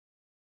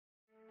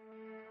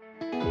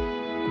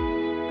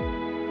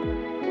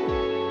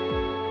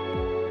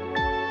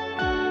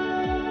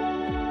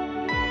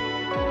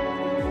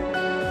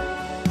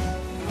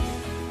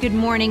Good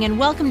morning and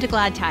welcome to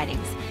Glad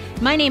Tidings.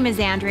 My name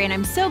is Andrea and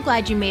I'm so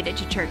glad you made it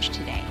to church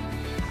today.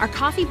 Our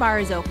coffee bar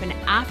is open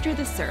after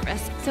the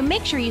service, so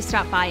make sure you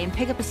stop by and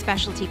pick up a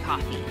specialty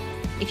coffee.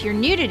 If you're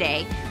new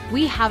today,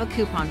 we have a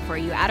coupon for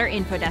you at our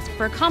info desk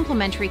for a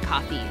complimentary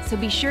coffee, so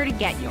be sure to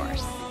get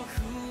yours.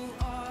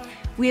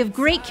 We have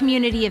great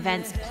community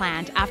events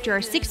planned after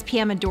our 6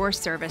 p.m. Adore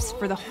service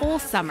for the whole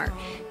summer.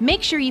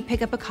 Make sure you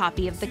pick up a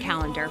copy of the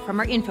calendar from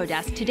our info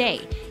desk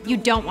today. You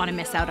don't want to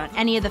miss out on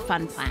any of the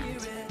fun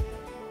planned.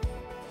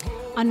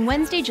 On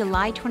Wednesday,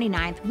 July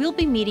 29th, we'll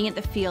be meeting at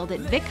the field at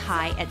Vic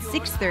High at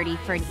 6:30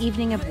 for an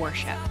evening of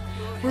worship.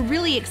 We're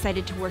really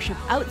excited to worship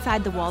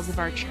outside the walls of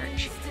our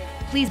church.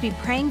 Please be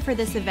praying for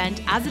this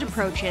event as it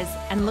approaches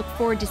and look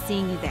forward to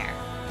seeing you there.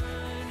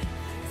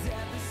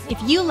 If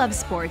you love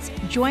sports,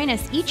 join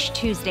us each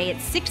Tuesday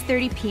at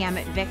 6:30 p.m.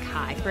 at Vic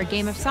High for a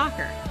game of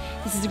soccer.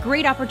 This is a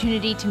great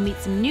opportunity to meet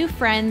some new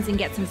friends and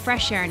get some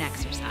fresh air and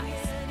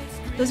exercise.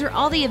 Those are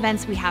all the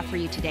events we have for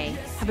you today.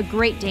 Have a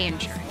great day in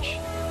church.